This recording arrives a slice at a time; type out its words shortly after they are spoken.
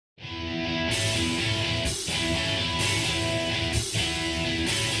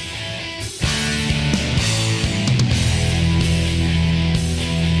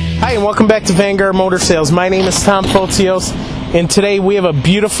Hi, and welcome back to Vanguard Motor Sales. My name is Tom Fotios, and today we have a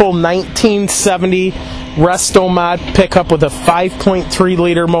beautiful 1970 Resto Mod pickup with a 5.3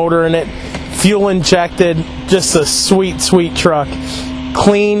 liter motor in it, fuel injected, just a sweet, sweet truck.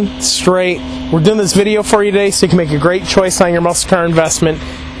 Clean, straight. We're doing this video for you today so you can make a great choice on your muscle car investment.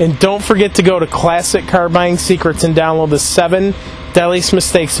 And don't forget to go to Classic Car Buying Secrets and download the 7 deadliest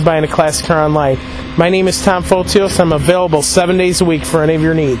mistakes of buying a classic car online. My name is Tom Fotios. I'm available 7 days a week for any of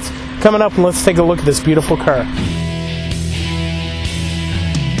your needs. Coming up, and let's take a look at this beautiful car.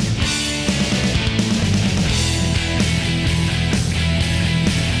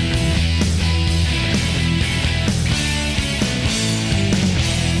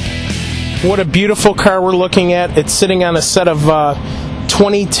 What a beautiful car we're looking at. It's sitting on a set of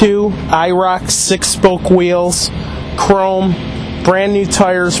 22 Iroc 6-spoke wheels, chrome, brand new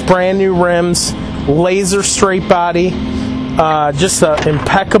tires, brand new rims, laser straight body. Just an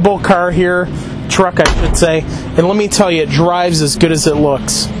impeccable car here, truck I should say. And let me tell you, it drives as good as it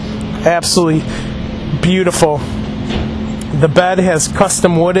looks. Absolutely beautiful. The bed has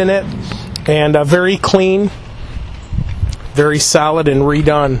custom wood in it, and very clean, very solid and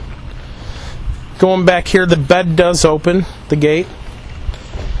redone. Going back here, the bed does open, the gate.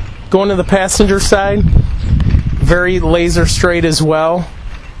 Going to the passenger side, very laser straight as well,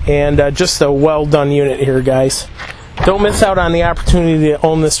 and just a well done unit here, guys. Don't miss out on the opportunity to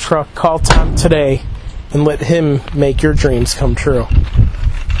own this truck. Call Tom today and let him make your dreams come true.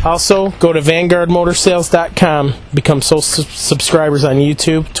 Also, go to VanguardMotorsales.com, become subscribers on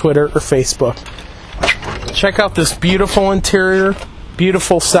YouTube, Twitter, or Facebook. Check out this beautiful interior,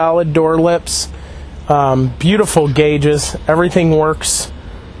 beautiful solid door lips, beautiful gauges, everything works.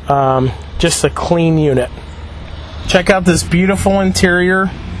 Just a clean unit. Check out this beautiful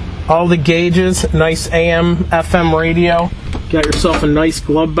interior, all the gauges, nice AM, FM radio. Got yourself a nice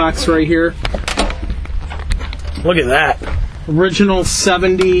glove box right here. Look at that. Original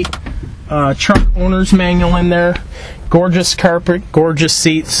 70 truck owner's manual in there. Gorgeous carpet, gorgeous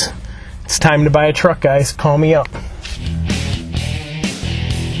seats. It's time to buy a truck, guys. Call me up.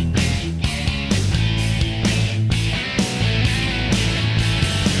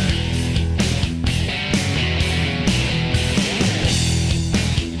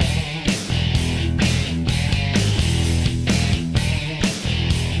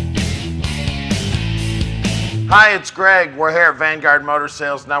 Hi, it's Greg. We're here at Vanguard Motor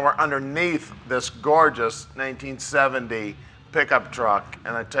Sales. Now we're underneath this gorgeous 1970 pickup truck.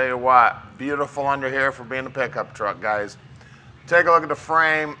 And I tell you what, beautiful under here for being a pickup truck, guys. Take a look at the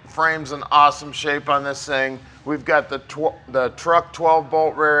frame. Frame's in awesome shape on this thing. We've got the truck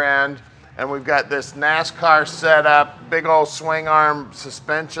 12-bolt rear end, and we've got this NASCAR setup, big old swing arm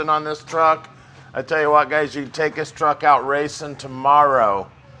suspension on this truck. I tell you what, guys, you can take this truck out racing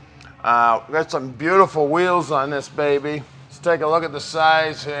tomorrow. We got some beautiful wheels on this baby. Let's take a look at the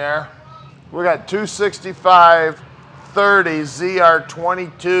size here. We got 265 30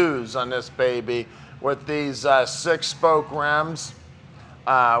 ZR22s on this baby with these 6-spoke rims. We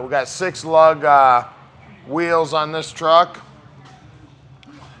got 6-lug wheels on this truck.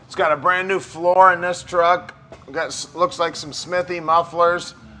 It's got a brand new floor in this truck. We got, looks like some Smithy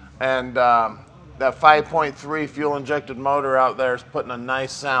mufflers, and that 5.3 fuel injected motor out there is putting a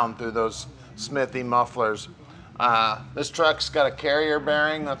nice sound through those Smithy mufflers. This truck's got a carrier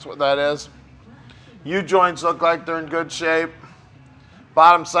bearing, that's what that is. U-joints look like they're in good shape.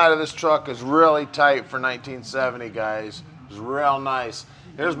 Bottom side of this truck is really tight for 1970, guys. It's real nice.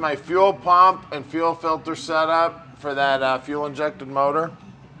 Here's my fuel pump and fuel filter setup for that fuel injected motor.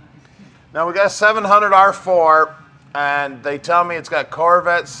 Now we got a 700 R4, and they tell me it's got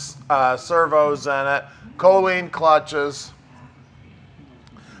Corvette servos in it, Kolene clutches.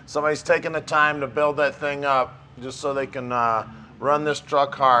 Somebody's taking the time to build that thing up just so they can run this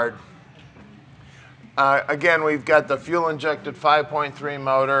truck hard. Again, we've got the fuel injected 5.3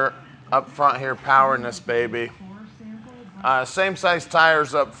 motor up front here powering this baby. Same size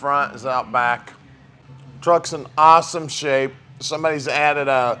tires up front as out back. Truck's in awesome shape. Somebody's added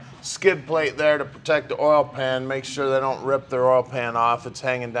a skid plate there to protect the oil pan, make sure they don't rip their oil pan off. It's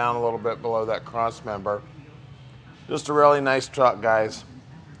hanging down a little bit below that cross member. Just a really nice truck, guys.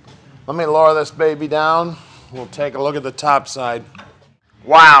 Let me lower this baby down. We'll take a look at the top side.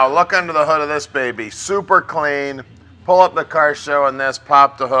 Wow, look under the hood of this baby. Super clean. Pull up the car show in this,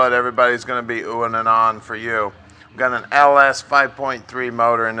 pop the hood. Everybody's going to be oohing and ahhing for you. We've got an LS 5.3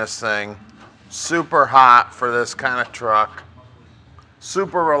 motor in this thing. Super hot for this kind of truck.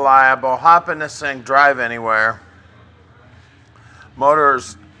 Super reliable. Hop in this thing, drive anywhere.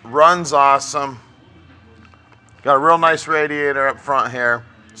 Runs awesome. Got a real nice radiator up front here.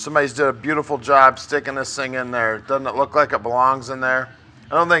 Somebody's did a beautiful job sticking this thing in there. Doesn't it look like it belongs in there?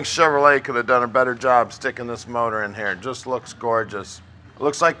 I don't think Chevrolet could have done a better job sticking this motor in here. It just looks gorgeous. It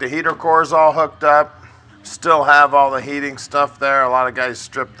looks like the heater core is all hooked up. Still have all the heating stuff there. A lot of guys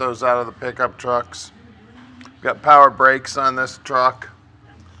stripped those out of the pickup trucks. Got power brakes on this truck.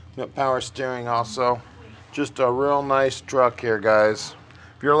 Got power steering also. Just a real nice truck here, guys.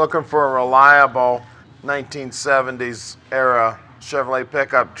 If you're looking for a reliable 1970s era Chevrolet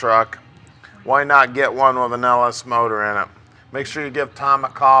pickup truck, why not get one with an LS motor in it? Make sure you give Tom a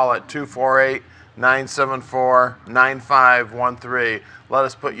call at 248-974-9513. Let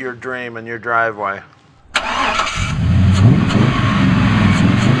us put your dream in your driveway.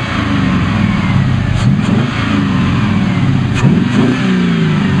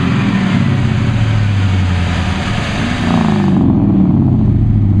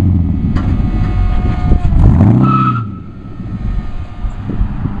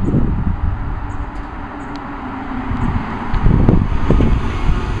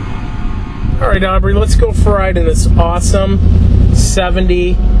 Alright, Aubrey, let's go for a ride in this awesome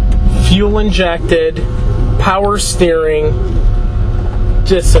 70 fuel injected, power steering,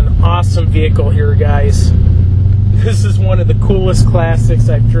 just an awesome vehicle here, guys. This is one of the coolest classics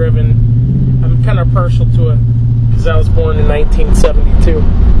I've driven. I'm kind of partial to it because I was born in 1972.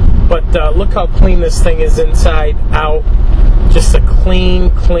 But look how clean this thing is inside out. Just a clean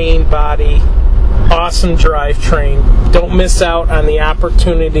body. Awesome drivetrain. Don't miss out on the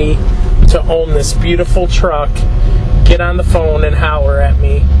opportunity to own this beautiful truck. Get on the phone and holler at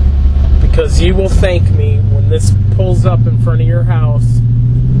me, because you will thank me when this pulls up in front of your house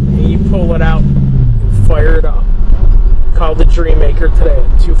and you pull it out and fire it up. Call the Dream Maker today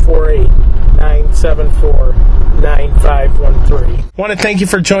at 248-974-9513. I want to thank you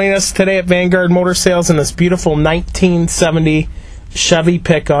for joining us today at Vanguard Motor Sales in this beautiful 1970 Chevy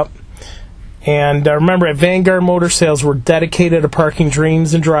pickup. And remember, at Vanguard Motor Sales, we're dedicated to parking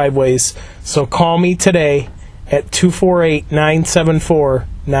dreams and driveways. So call me today at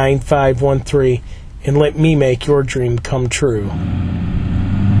 248-974-9513 and let me make your dream come true.